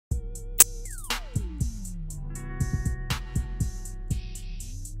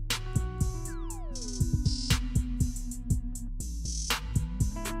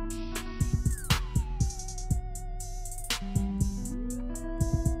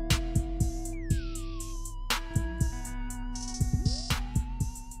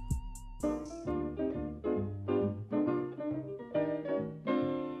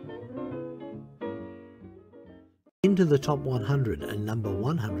Into the top 100, and number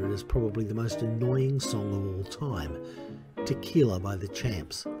 100 is probably the most annoying song of all time, Tequila by the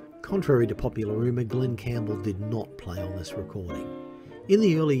Champs. Contrary to popular rumour, Glenn Campbell did not play on this recording. In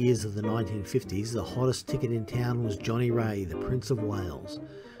the early years of the 1950s, the hottest ticket in town was Johnny Ray, the Prince of Wales,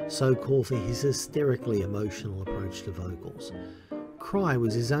 so called for his hysterically emotional approach to vocals. Cry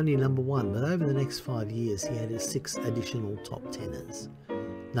was his only number one, but over the next 5 years he had 6 additional top tenors.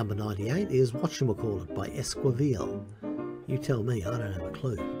 Number 98 is Whatchamacallit by Esquivel. You tell me, I don't have a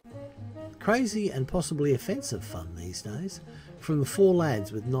clue. Crazy and possibly offensive fun these days, from the Four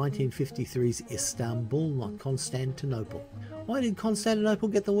Lads with 1953's Istanbul, not Constantinople. Why did Constantinople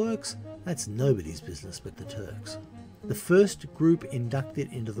get the works? That's nobody's business but the Turks. The first group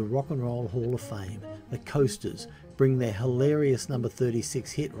inducted into the Rock and Roll Hall of Fame, the Coasters, bring their hilarious number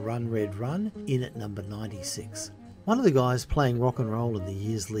 36 hit Run Red Run in at number 96. One of the guys playing rock and roll in the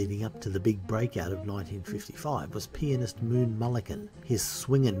years leading up to the big breakout of 1955 was pianist Moon Mullican. His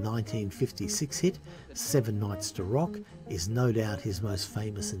swinging 1956 hit, 7 Nights to Rock, is no doubt his most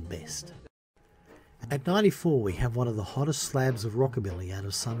famous and best. At 94 we have one of the hottest slabs of rockabilly out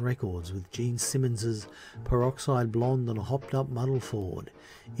of Sun Records with Gene Simmons's Peroxide Blonde and a hopped up muddle Ford.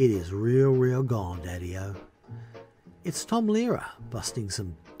 It is real gone, Daddy-o. It's Tom Lehrer busting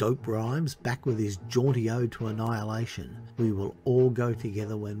some dope rhymes back with his jaunty ode to annihilation, We Will All Go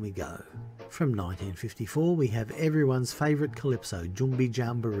Together When We Go. From 1954 we have everyone's favourite calypso, Jumbi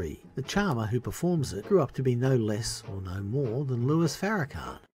Jamboree. The charmer who performs it grew up to be no less or no more than Louis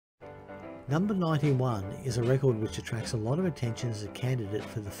Farrakhan. Number 91 is a record which attracts a lot of attention as a candidate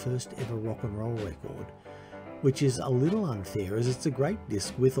for the first ever rock and roll record, which is a little unfair as it's a great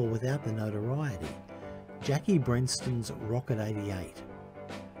disc with or without the notoriety. Jackie Brenston's Rocket 88.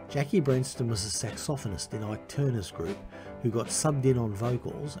 Jackie Brenston was a saxophonist in Ike Turner's group who got subbed in on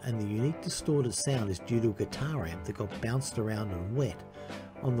vocals, and the unique distorted sound is due to a guitar amp that got bounced around and wet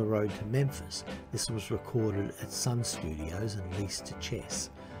on the road to Memphis. This was recorded at Sun Studios and leased to Chess.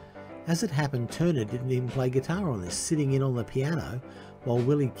 As it happened, Turner didn't even play guitar on this, sitting in on the piano while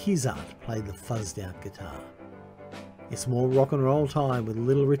Willie Kizart played the fuzzed out guitar. It's more rock and roll time with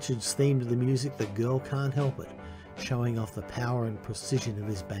Little Richard's theme to the music, The Girl Can't Help It, showing off the power and precision of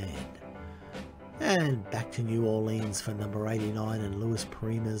his band. And back to New Orleans for number 89 and Louis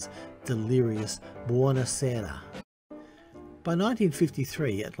Prima's delirious Buona Sera. By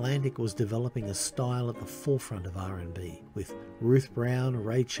 1953, Atlantic was developing a style at the forefront of R&B, with Ruth Brown,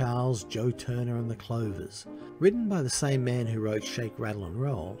 Ray Charles, Joe Turner and the Clovers. Written by the same man who wrote Shake, Rattle and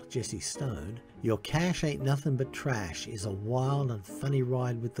Roll, Jesse Stone, Your Cash Ain't Nothing But Trash is a wild and funny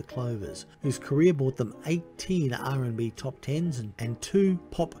ride with the Clovers, whose career brought them 18 R&B top 10s and 2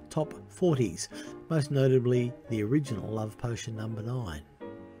 pop top 40s, most notably the original Love Potion number 9.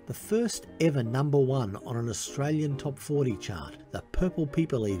 The first ever number 1 on an Australian top 40 chart, The Purple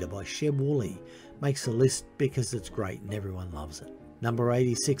People Eater by Sheb Woolley, makes the list because it's great and everyone loves it. Number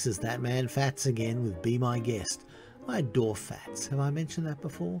 86 is That Man Fats again with Be My Guest. I adore Fats, have I mentioned that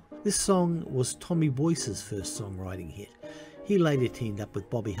before? This song was Tommy Boyce's first songwriting hit. He later teamed up with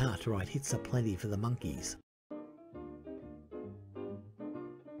Bobby Hart to write hits aplenty for the Monkees.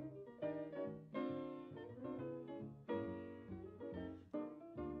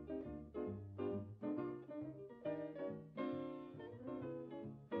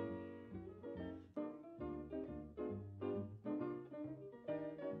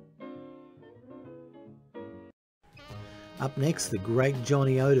 Up next, the great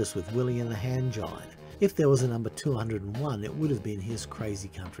Johnny Otis with Willie and the Hand Giant. If there was a number 201, it would have been his Crazy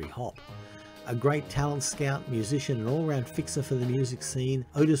Country Hop. A great talent scout, musician and all-round fixer for the music scene,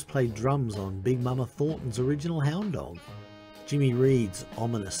 Otis played drums on Big Mama Thornton's original Hound Dog. Jimmy Reed's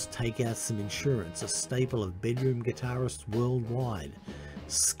ominous Take Out Some Insurance, a staple of bedroom guitarists worldwide,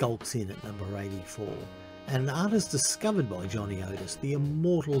 skulks in at number 84. And an artist discovered by Johnny Otis, the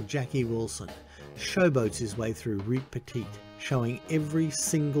immortal Jackie Wilson, showboats his way through Reet Petite, showing every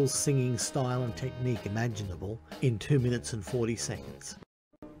single singing style and technique imaginable in 2 minutes and 40 seconds.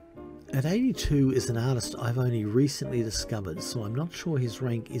 At 82 is an artist I've only recently discovered, so I'm not sure his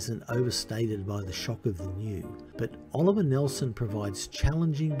rank isn't overstated by the shock of the new, but Oliver Nelson provides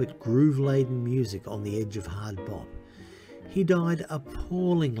challenging but groove-laden music on the edge of hard bop. He died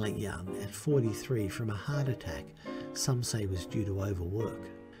appallingly young at 43 from a heart attack, some say was due to overwork.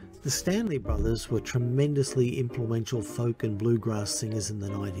 The Stanley Brothers were tremendously influential folk and bluegrass singers in the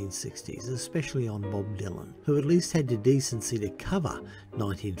 1960s, especially on Bob Dylan, who at least had the decency to cover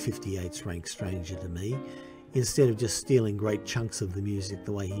 1958's Rank Stranger to Me, instead of just stealing great chunks of the music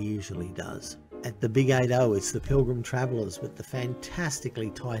the way he usually does. At the Big 80, it's the Pilgrim Travellers with the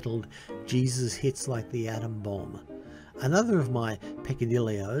fantastically titled Jesus Hits Like the Atom Bomb. Another of my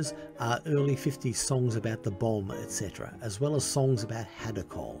peccadilloes are early 50s songs about the bomb, etc., as well as songs about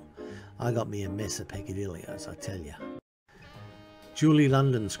Hadacol. I got me a mess of peccadilloes, I tell you. Julie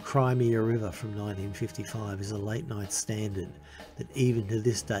London's Cry Me a River from 1955 is a late night standard that even to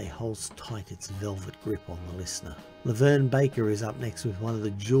this day holds tight its velvet grip on the listener. Laverne Baker is up next with one of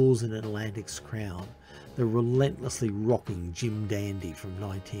the jewels in Atlantic's crown, the relentlessly rocking Jim Dandy from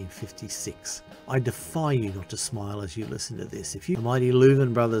 1956. I defy you not to smile as you listen to this. The mighty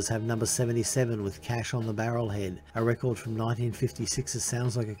Louvin brothers have number 77 with Cash on the Barrelhead, a record from 1956 that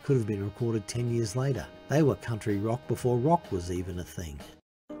sounds like it could have been recorded 10 years later. They were country rock before rock was even a thing.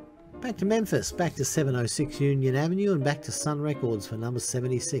 Back to Memphis, back to 706 Union Avenue and back to Sun Records for number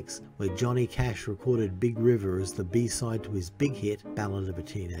 76, where Johnny Cash recorded Big River as the B-side to his big hit, Ballad of a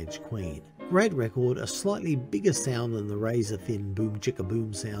Teenage Queen. Great record, a slightly bigger sound than the razor-thin boom chicka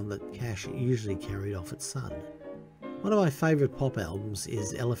boom sound that Cash usually carried off at Sun. One of my favourite pop albums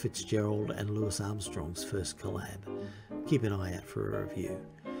is Ella Fitzgerald and Louis Armstrong's first collab. Keep an eye out for a review.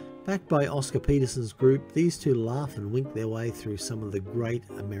 Backed by Oscar Peterson's group, these two laugh and wink their way through some of the great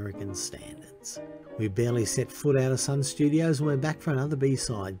American standards. We barely set foot out of Sun Studios and we're back for another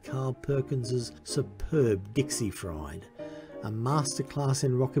B-side, Carl Perkins's superb Dixie Fried. A masterclass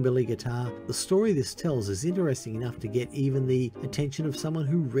in rockabilly guitar, the story this tells is interesting enough to get even the attention of someone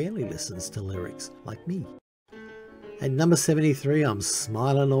who rarely listens to lyrics, like me. At number 73, I'm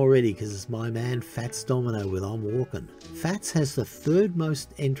smiling already because it's my man Fats Domino with I'm Walkin'. Fats has the third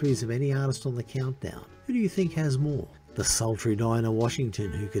most entries of any artist on the countdown. Who do you think has more? The sultry Dinah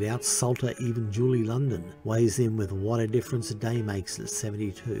Washington, who could out-sulter even Julie London, weighs in with What a Difference a Day Makes at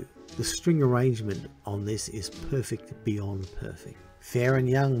 72. The string arrangement on this is perfect beyond perfect. Fair and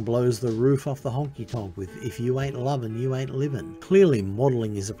Young blows the roof off the honky-tonk with If You Ain't Lovin', You Ain't Livin'. Clearly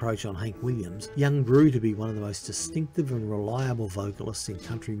modelling his approach on Hank Williams, Young grew to be one of the most distinctive and reliable vocalists in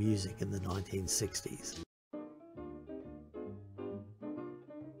country music in the 1960s.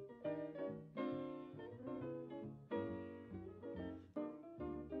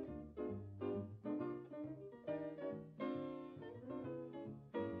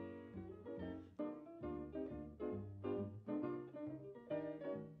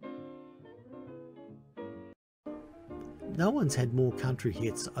 No one's had more country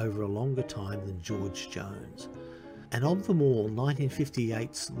hits over a longer time than George Jones. And of them all,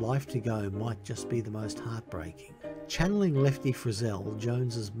 1958's Life to Go might just be the most heartbreaking. Channeling Lefty Frizzell,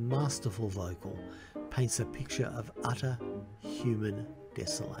 Jones's masterful vocal paints a picture of utter human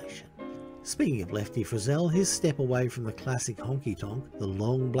desolation. Speaking of Lefty Frizzell, his step away from the classic honky-tonk, The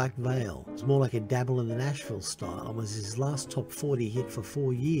Long Black Veil, was more like a dabble in the Nashville style and was his last top 40 hit for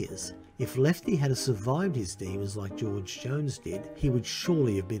 4 years. If Lefty had survived his demons like George Jones did, he would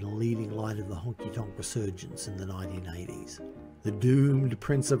surely have been a leading light of the honky-tonk resurgence in the 1980s. The doomed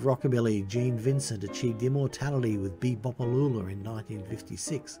Prince of Rockabilly, Gene Vincent, achieved immortality with Bebopaloola in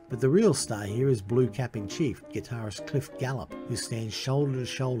 1956, but the real star here is Blue Cap in Chief, guitarist Cliff Gallup, who stands shoulder to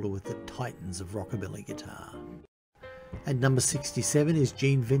shoulder with the titans of rockabilly guitar. At number 67 is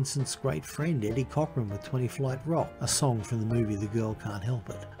Gene Vincent's great friend Eddie Cochran with 20 Flight Rock, a song from the movie The Girl Can't Help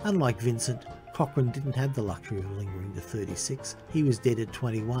It. Unlike Vincent, Cochran didn't have the luxury of lingering to 36. He was dead at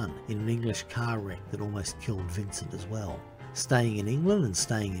 21 in an English car wreck that almost killed Vincent as well. Staying in England and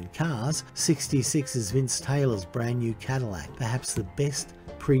staying in cars, 66 is Vince Taylor's Brand New Cadillac, perhaps the best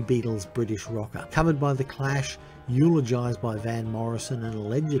pre-Beatles British rocker. Covered by The Clash, eulogised by Van Morrison and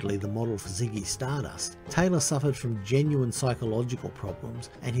allegedly the model for Ziggy Stardust, Taylor suffered from genuine psychological problems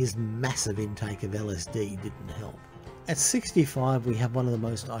and his massive intake of LSD didn't help. At 65 we have one of the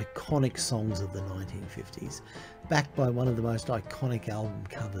most iconic songs of the 1950s, backed by one of the most iconic album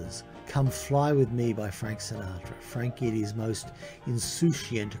covers, Come Fly With Me by Frank Sinatra. Frank at his most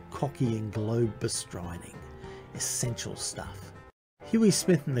insouciant, cocky and globe bestriding. Essential stuff. Huey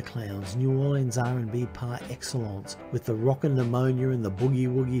Smith and the Clowns, New Orleans R&B par excellence, with the Rockin' Pneumonia and the Boogie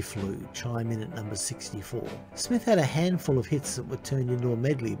Woogie Flu, chime in at number 64. Smith had a handful of hits that were turned into a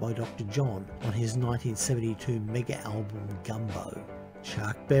medley by Dr. John on his 1972 mega album Gumbo.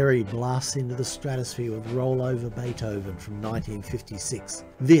 Chuck Berry blasts into the stratosphere with Roll Over Beethoven from 1956.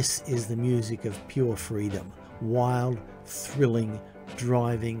 This is the music of pure freedom, wild, thrilling,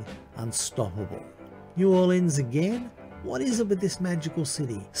 driving, unstoppable. New Orleans again? What is it with this magical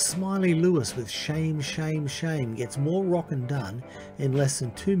city? Smiley Lewis with Shame, Shame, Shame gets more rockin' done in less than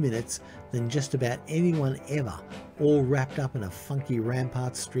 2 minutes than just about anyone ever, all wrapped up in a funky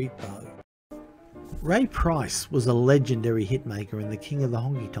Rampart Street bow. Ray Price was a legendary hitmaker and the king of the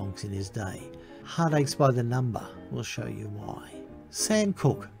honky-tonks in his day. Heartaches by the Number will show you why. Sam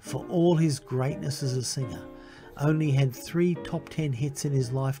Cooke, for all his greatness as a singer, only had 3 top 10 hits in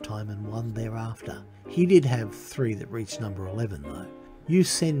his lifetime and 1 thereafter. He did have 3 that reached number 11 though. You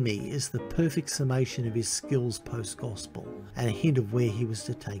Send Me is the perfect summation of his skills post-gospel and a hint of where he was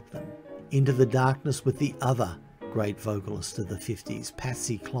to take them. Into the Darkness with the other great vocalist of the 50s,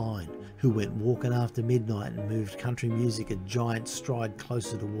 Patsy Cline, who went walking after midnight and moved country music a giant stride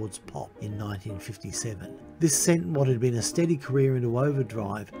closer towards pop in 1957. This sent what had been a steady career into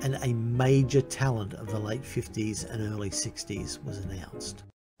overdrive, and a major talent of the late 50s and early 60s was announced.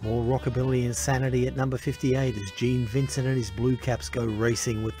 More rockabilly insanity at number 58 as Gene Vincent and his Blue Caps go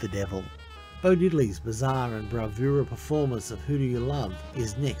racing with the devil. Bo Diddley's bizarre and bravura performance of Who Do You Love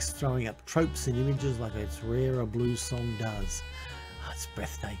is next, throwing up tropes and images like its rare a blues song does. It's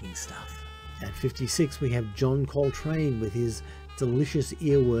breathtaking stuff. At 56 we have John Coltrane with his delicious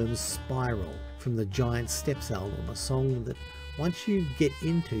earworm Spiral from the Giant Steps album, a song that once you get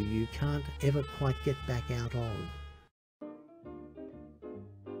into you can't ever quite get back out of.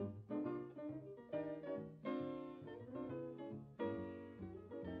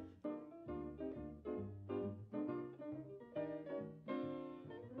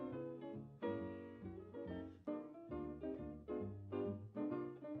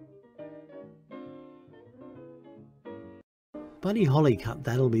 Buddy Holly cut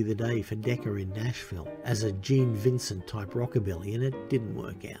That'll Be the Day for Decca in Nashville as a Gene Vincent type rockabilly, and it didn't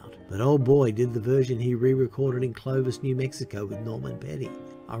work out. But oh boy, did the version he re-recorded in Clovis, New Mexico with Norman Petty.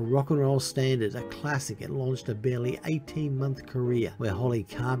 A rock and roll standard, a classic. It launched a barely 18-month career where Holly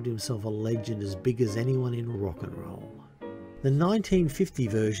carved himself a legend as big as anyone in rock and roll. The 1950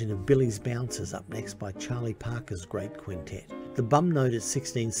 version of Billy's Bouncers up next by Charlie Parker's Great Quintet. The bum note at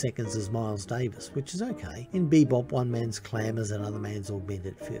 16 seconds is Miles Davis, which is okay. In bebop, one man's clamours, another man's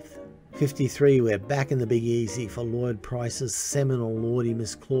augmented fifth. 53, we're back in the Big Easy for Lloyd Price's seminal Lordy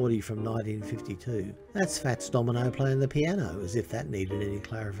Miss Claudie from 1952. That's Fats Domino playing the piano, as if that needed any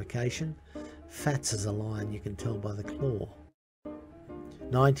clarification. Fats is a lion, you can tell by the claw.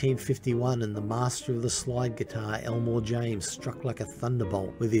 1951, and the master of the slide guitar, Elmore James, struck like a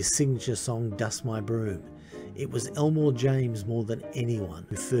thunderbolt with his signature song Dust My Broom. It was Elmore James more than anyone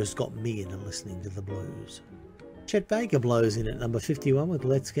who first got me into listening to the blues. Chet Baker blows in at number 51 with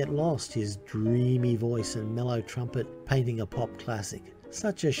Let's Get Lost, his dreamy voice and mellow trumpet painting a pop classic.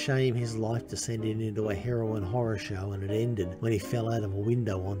 Such a shame his life descended into a heroin horror show, and it ended when he fell out of a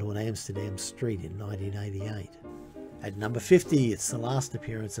window onto an Amsterdam street in 1988. At number 50, it's the last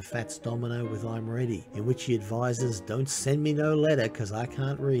appearance of Fats Domino with I'm Ready, in which he advises, don't send me no letter 'cause I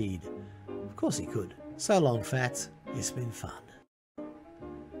can't read. Of course he could. So long, Fats. It's been fun.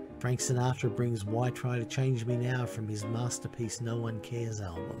 Frank Sinatra brings Why Try to Change Me Now from his masterpiece No One Cares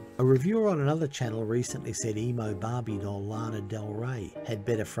album. A reviewer on another channel recently said emo Barbie doll Lana Del Rey had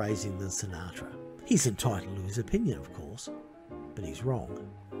better phrasing than Sinatra. He's entitled to his opinion, of course, but he's wrong.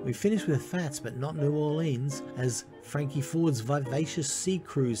 We finish with Fats, but not New Orleans, as Frankie Ford's vivacious sea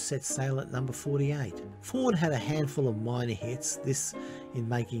cruise sets sail at number 48. Ford had a handful of minor hits. This, in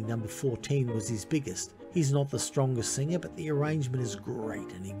making number 14, was his biggest. He's not the strongest singer, but the arrangement is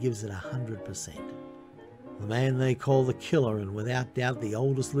great and he gives it 100%. The man they call the Killer, and without doubt the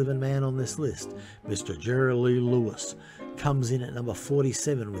oldest living man on this list, Mr. Jerry Lee Lewis, comes in at number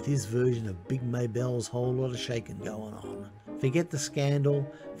 47 with his version of Big Maybell's Whole Lot of Shakin' Going On. Forget the scandal,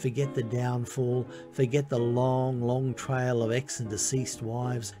 forget the downfall, forget the long trail of ex and deceased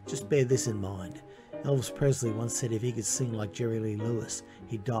wives. Just bear this in mind. Elvis Presley once said if he could sing like Jerry Lee Lewis,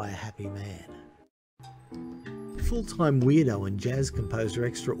 he'd die a happy man. Full-time weirdo and jazz composer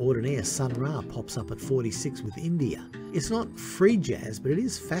extraordinaire Sun Ra pops up at 46 with India. It's not free jazz, but it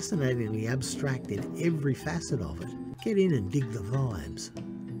is fascinatingly abstract in every facet of it. Get in and dig the vibes.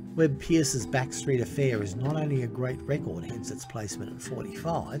 Webb Pierce's Backstreet Affair is not only a great record, hence its placement at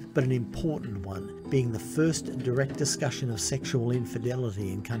 45, but an important one, being the first direct discussion of sexual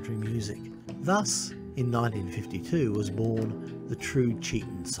infidelity in country music. Thus, in 1952 was born the True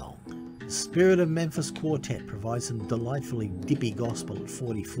Cheatin' Song. The Spirit of Memphis Quartet provides some delightfully dippy gospel at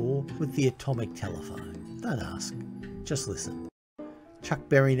 44 with the Atomic Telephone. Don't ask, just listen. Chuck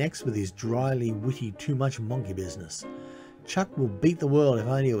Berry next with his dryly witty Too Much Monkey Business. Chuck will beat the world if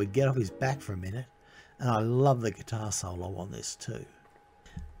only he would get off his back for a minute, and I love the guitar solo on this too.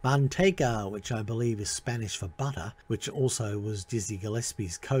 Manteca, which I believe is Spanish for butter, which also was Dizzy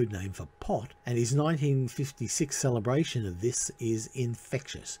Gillespie's code name for pot, and his 1956 celebration of this is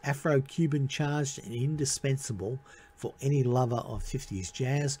infectious, Afro-Cuban charged and indispensable for any lover of 50s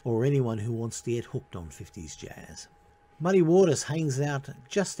jazz or anyone who wants to get hooked on 50s jazz. Muddy Waters hangs out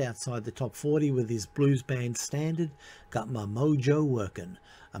just outside the top 40 with his blues band Standard, Got My Mojo Workin',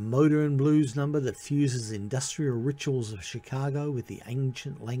 a modern blues number that fuses industrial rituals of Chicago with the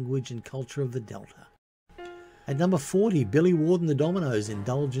ancient language and culture of the Delta. At number 40, Billy Ward and the Dominoes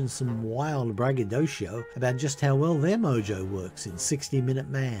indulge in some wild braggadocio about just how well their mojo works in 60 Minute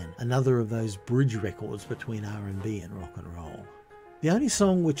Man, another of those bridge records between R&B and rock and roll. The only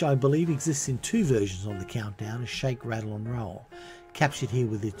song which I believe exists in two versions on the countdown is Shake, Rattle and Roll, captured here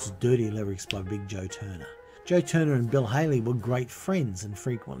with its dirty lyrics by Big Joe Turner. Joe Turner and Bill Haley were great friends and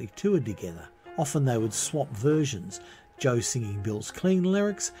frequently toured together. Often they would swap versions, Joe singing Bill's clean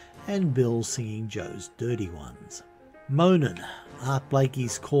lyrics and Bill singing Joe's dirty ones. Moanin', Art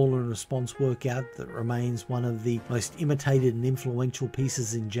Blakey's call and response workout that remains one of the most imitated and influential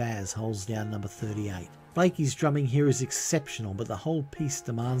pieces in jazz, holds down number 38. Blakey's drumming here is exceptional, but the whole piece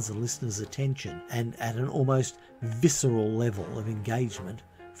demands the listener's attention and at an almost visceral level of engagement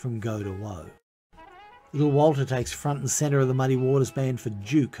from go to woe. Little Walter takes front and centre of the Muddy Waters band for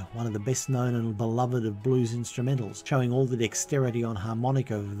Duke, one of the best known and beloved of blues instrumentals, showing all the dexterity on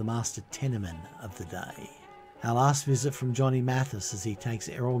harmonica of the master tenorman of the day. Our last visit from Johnny Mathis as he takes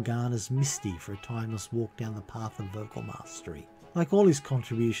Errol Garner's Misty for a timeless walk down the path of vocal mastery. Like all his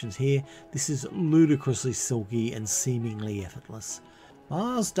contributions here, this is ludicrously silky and seemingly effortless.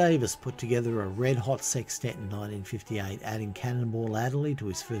 Miles Davis put together a red-hot sextet in 1958, adding Cannonball Adderley to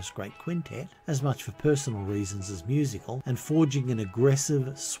his first great quintet, as much for personal reasons as musical, and forging an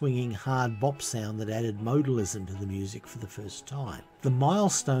aggressive, swinging, hard bop sound that added modalism to the music for the first time. The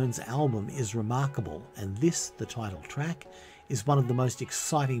Milestones album is remarkable, and this, the title track, is one of the most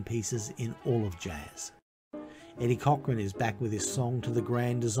exciting pieces in all of jazz. Eddie Cochran is back with his song To the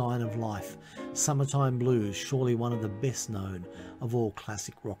Grand Design of Life, Summertime Blues, surely one of the best known of all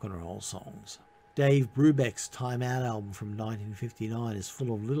classic rock and roll songs. Dave Brubeck's Time Out album from 1959 is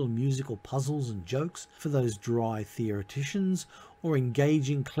full of little musical puzzles and jokes for those dry theoreticians, or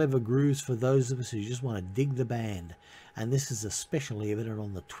engaging clever grooves for those of us who just want to dig the band, and this is especially evident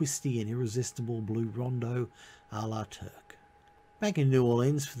on the twisty and irresistible Blue Rondo a la Turk. Back in New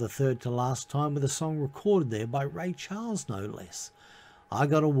Orleans for the third to last time with a song recorded there by Ray Charles, no less. I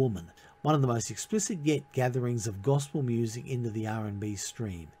Got a Woman, one of the most explicit yet gatherings of gospel music into the R&B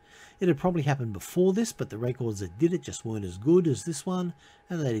stream. It had probably happened before this, but the records that did it just weren't as good as this one,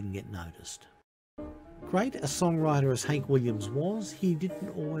 and they didn't get noticed. Great a songwriter as Hank Williams was, he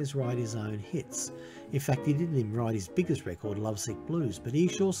didn't always write his own hits. In fact, he didn't even write his biggest record, Lovesick Blues, but he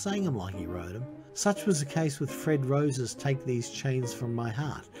sure sang them like he wrote them. Such was the case with Fred Rose's Take These Chains From My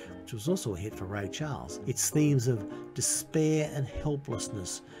Heart, which was also a hit for Ray Charles. Its themes of despair and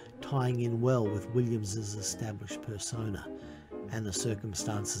helplessness tying in well with Williams's established persona and the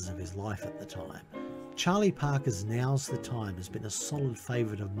circumstances of his life at the time. Charlie Parker's Now's the Time has been a solid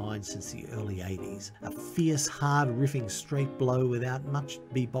favourite of mine since the early 80s, a fierce, hard riffing straight blow without much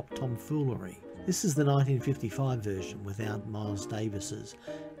bebop tomfoolery. This is the 1955 version without Miles Davis's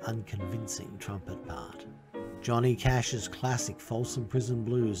unconvincing trumpet part. Johnny Cash's classic Folsom Prison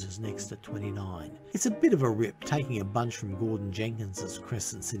Blues is next at 29. It's a bit of a rip, taking a bunch from Gordon Jenkins's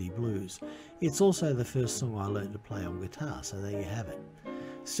Crescent City Blues. It's also the first song I learned to play on guitar, so there you have it.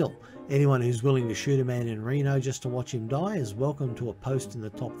 Still, anyone who's willing to shoot a man in Reno just to watch him die is welcome to a post in the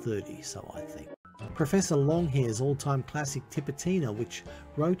top 30, so I think. Professor Longhair's all-time classic Tipitina, which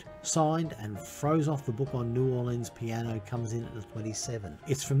wrote, signed and froze off the book on New Orleans piano, comes in at the 27.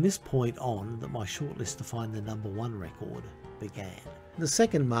 It's from this point on that my shortlist to find the number one record began. The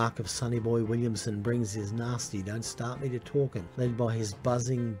second mark of Sonny Boy Williamson brings his nasty Don't Start Me to Talkin', led by his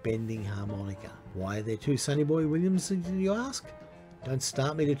buzzing, bending harmonica. Why are there two Sonny Boy Williamsons, you ask? Don't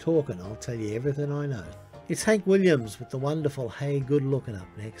Start Me to Talkin', I'll tell you everything I know. It's Hank Williams with the wonderful Hey Good Lookin' up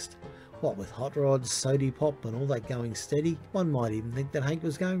next. What with Hot Rods, Sody Pop and all that going steady, one might even think that Hank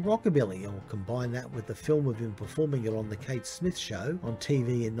was going rockabilly, or combine that with the film of him performing it on the Kate Smith Show on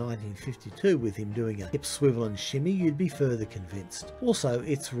TV in 1952 with him doing a hip swivel and shimmy, you'd be further convinced. Also,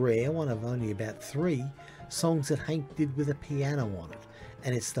 it's rare, one of only about 3 songs that Hank did with a piano on it,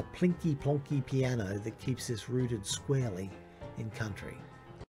 and it's the plinky plonky piano that keeps this rooted squarely in country.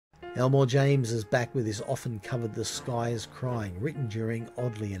 Elmore James is back with his often covered The Sky is Crying, written during,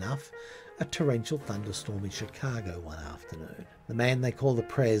 oddly enough, a torrential thunderstorm in Chicago one afternoon. The man they call the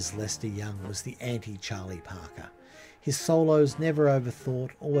Prez, Lester Young, was the anti-Charlie Parker. His solos never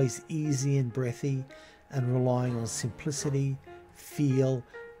overthought, always easy and breathy, and relying on simplicity, feel,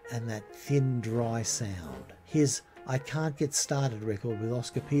 and that thin, dry sound. His I Can't Get Started record with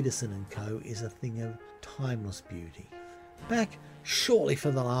Oscar Peterson and co. is a thing of timeless beauty. Back surely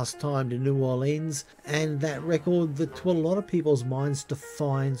for the last time, to New Orleans, and that record that to a lot of people's minds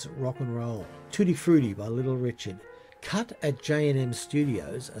defines rock and roll. Tutti Frutti by Little Richard. Cut at J&M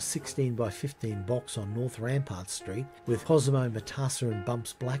Studios, a 16 by 15 box on North Rampart Street with Cosimo Matassa and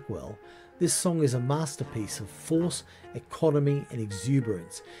Bumps Blackwell, this song is a masterpiece of force, economy and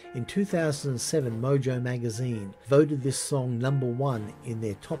exuberance. In 2007, Mojo magazine voted this song #1 in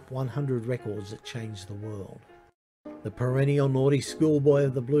their top 100 records that changed the world. The perennial naughty schoolboy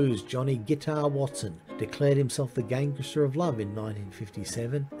of the blues, Johnny Guitar Watson, declared himself the gangster of love in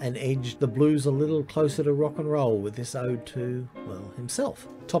 1957 and edged the blues a little closer to rock and roll with this ode to, well, himself.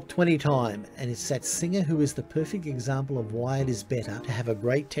 Top 20 time, and it's that singer who is the perfect example of why it is better to have a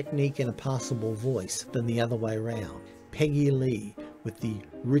great technique and a passable voice than the other way around. Peggy Lee with the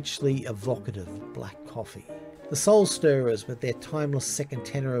richly evocative Black Coffee. The Soul Stirrers, with their timeless second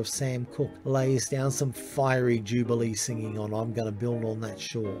tenor of Sam Cooke, lays down some fiery Jubilee singing on I'm Gonna Build on That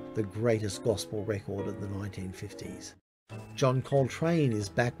Shore, the greatest gospel record of the 1950s. John Coltrane is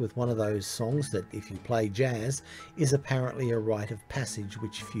back with one of those songs that, if you play jazz, is apparently a rite of passage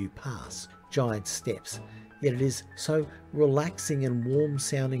which few pass, Giant Steps. Yet it is so relaxing and warm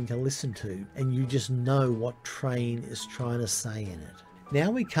sounding to listen to, and you just know what Train is trying to say in it. Now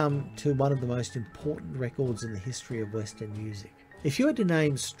we come to one of the most important records in the history of Western music. If you had to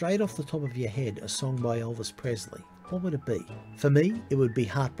name straight off the top of your head a song by Elvis Presley, what would it be? For me, it would be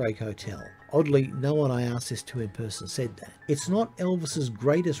Heartbreak Hotel. Oddly, no one I asked this to in person said that. It's not Elvis's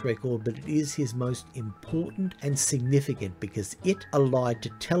greatest record, but it is his most important and significant because it allied to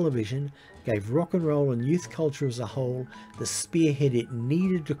television, gave rock and roll and youth culture as a whole the spearhead it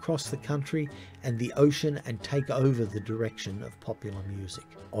needed to cross the country and the ocean and take over the direction of popular music.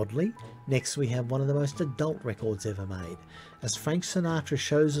 Oddly, next we have one of the most adult records ever made, as Frank Sinatra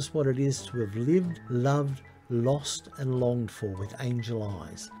shows us what it is to have lived, loved, lost and longed for with Angel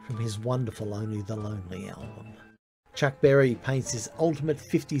Eyes from his wonderful Only the Lonely album. Chuck Berry paints his ultimate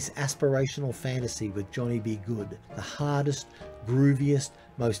 50s aspirational fantasy with Johnny B. Good, the hardest, grooviest,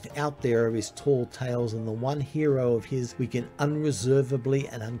 most out there of his tall tales and the one hero of his we can unreservedly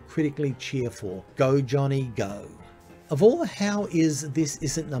and uncritically cheer for. Go Johnny, go. Of all the how is this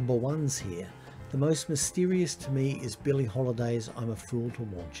isn't #1s here, the most mysterious to me is Billie Holiday's I'm a Fool to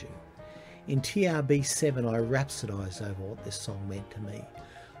Want You. In TRB7 I rhapsodise over what this song meant to me.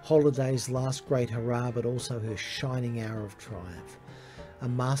 Holiday's last great hurrah, but also her shining hour of triumph. A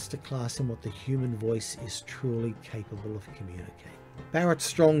masterclass in what the human voice is truly capable of communicating. Barrett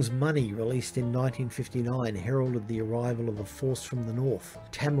Strong's Money, released in 1959, heralded the arrival of a force from the north,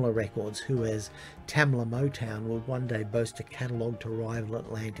 Tamla Records, who as Tamla Motown would one day boast a catalogue to rival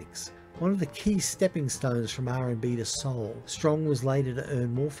Atlantic's. One of the key stepping stones from R&B to soul, Strong was later to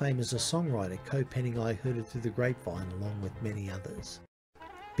earn more fame as a songwriter, co-penning I Heard It Through the Grapevine along with many others.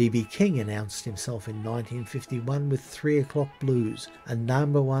 B.B. King announced himself in 1951 with 3 O'Clock Blues, a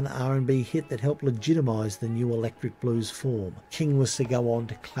 #1 R&B hit that helped legitimise the new electric blues form. King was to go on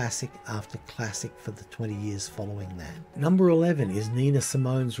to classic after classic for the 20 years following that. Number 11 is Nina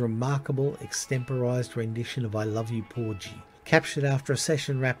Simone's remarkable extemporised rendition of I Love You Porgy, captured after a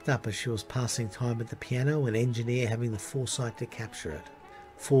session wrapped up as she was passing time at the piano, an engineer having the foresight to capture it.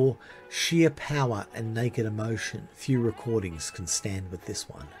 For sheer power and naked emotion, few recordings can stand with this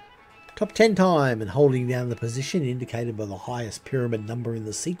one. Top 10 time, and holding down the position indicated by the highest pyramid number in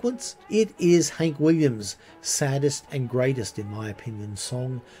the sequence, it is Hank Williams' saddest and greatest, in my opinion,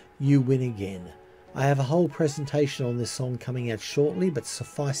 song, You Win Again. I have a whole presentation on this song coming out shortly, but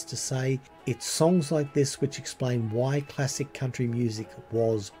suffice to say, it's songs like this which explain why classic country music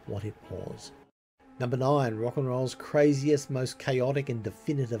was what it was. Number 9, rock and roll's craziest, most chaotic and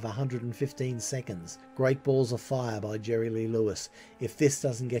definitive 115 seconds, Great Balls of Fire by Jerry Lee Lewis. If this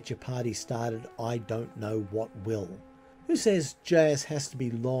doesn't get your party started, I don't know what will. Who says jazz has to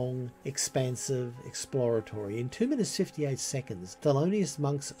be long, expansive, exploratory? In 2 minutes 58 seconds, Thelonious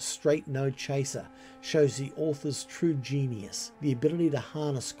Monk's Straight No Chaser shows the author's true genius, the ability to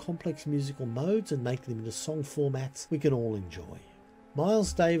harness complex musical modes and make them into song formats we can all enjoy.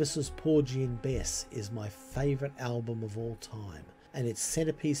 Miles Davis's Porgy and Bess is my favourite album of all time, and its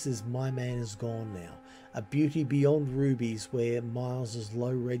centrepiece is My Man Is Gone Now, a beauty beyond rubies where Miles's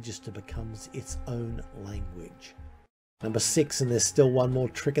low register becomes its own language. Number 6, and there's still one more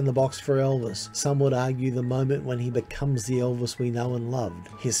trick in the box for Elvis. Some would argue the moment when he becomes the Elvis we know and loved.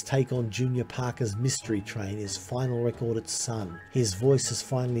 His take on Junior Parker's Mystery Train, his final record at Sun. His voice has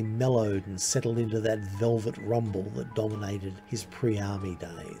finally mellowed and settled into that velvet rumble that dominated his pre-army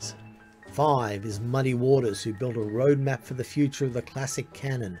days. 5 is Muddy Waters, who built a roadmap for the future of the classic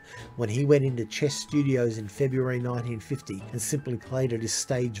canon when he went into Chess Studios in February 1950 and simply played at his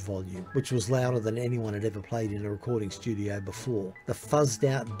stage volume, which was louder than anyone had ever played in a recording studio before. The fuzzed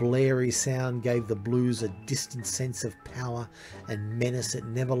out, blary sound gave the blues a distant sense of power and menace it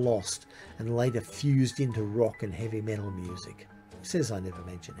never lost, and later fused into rock and heavy metal music. He says I never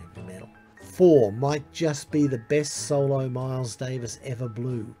mentioned heavy metal. 4 might just be the best solo Miles Davis ever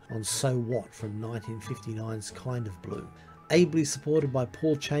blew on So What from 1959's Kind of Blue. Ably supported by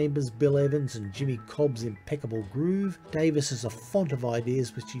Paul Chambers, Bill Evans and Jimmy Cobb's impeccable groove, Davis is a font of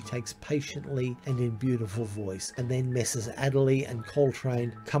ideas which he takes patiently and in beautiful voice, and then Messrs Adderley and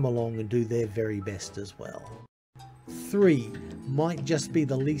Coltrane come along and do their very best as well. 3 might just be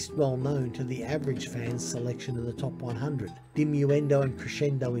the least well known to the average fan's selection of the top 100. Diminuendo and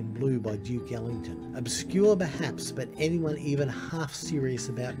Crescendo in Blue by Duke Ellington. Obscure perhaps, but anyone even half serious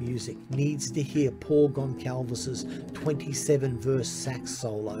about music needs to hear Paul Goncalves' 27-verse sax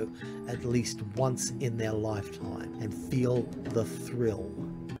solo at least once in their lifetime and feel the thrill.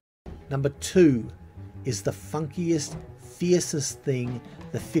 Number 2 is the funkiest, fiercest thing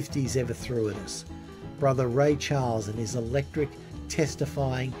the 50s ever threw at us. Brother Ray Charles and his electric,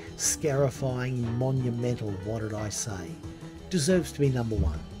 testifying, scarifying, monumental What Did I Say deserves to be number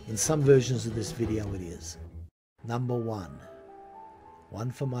 1. In some versions of this video it is. Number 1, One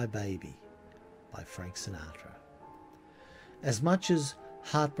for My Baby by Frank Sinatra. As much as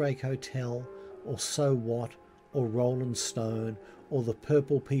Heartbreak Hotel or So What or Rolling Stone or The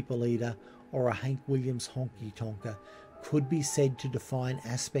Purple People Eater or a Hank Williams honky tonker could be said to define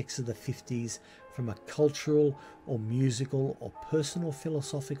aspects of the 50s from a cultural or musical or personal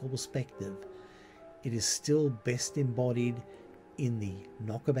philosophical perspective, it is still best embodied in the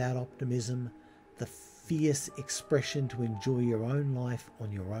knockabout optimism, the fierce expression to enjoy your own life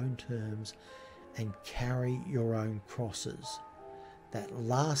on your own terms and carry your own crosses. That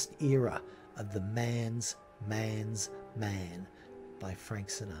last era of the man's man by Frank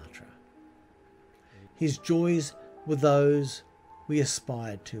Sinatra. His joys were those we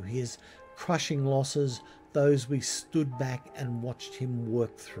aspired to, his crushing losses those we stood back and watched him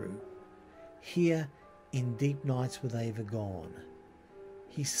work through. Here in Deep Nights with Ava Gone,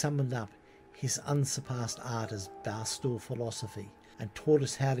 he summoned up his unsurpassed art as barstool philosophy and taught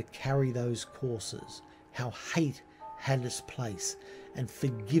us how to carry those courses, how hate had its place and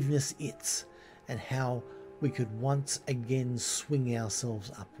forgiveness its, and how we could once again swing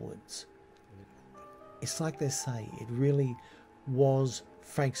ourselves upwards. It's like they say, it really was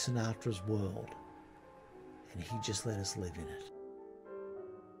Frank Sinatra's world, and he just let us live in it.